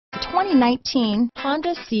2019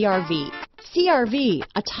 Honda CR-V. CR-V,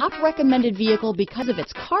 a top recommended vehicle because of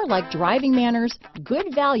its car-like driving manners,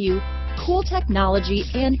 good value, cool technology,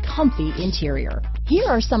 and comfy interior. Here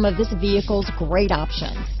are some of this vehicle's great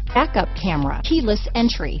options: backup camera, keyless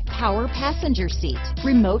entry, power passenger seat,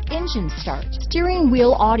 remote engine start, steering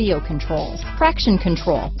wheel audio controls, traction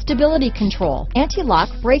control, stability control, anti-lock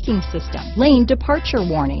braking system, lane departure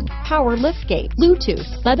warning, power liftgate,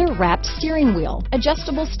 Bluetooth, leather-wrapped steering wheel,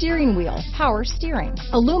 adjustable steering wheel, power steering,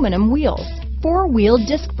 aluminum wheels, four-wheel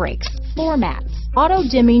disc brakes, floor mats,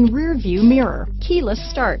 auto-dimming rear-view mirror, keyless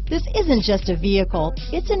start. This isn't just a vehicle,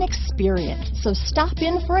 it's an experience. So stop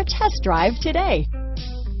in for a test drive today.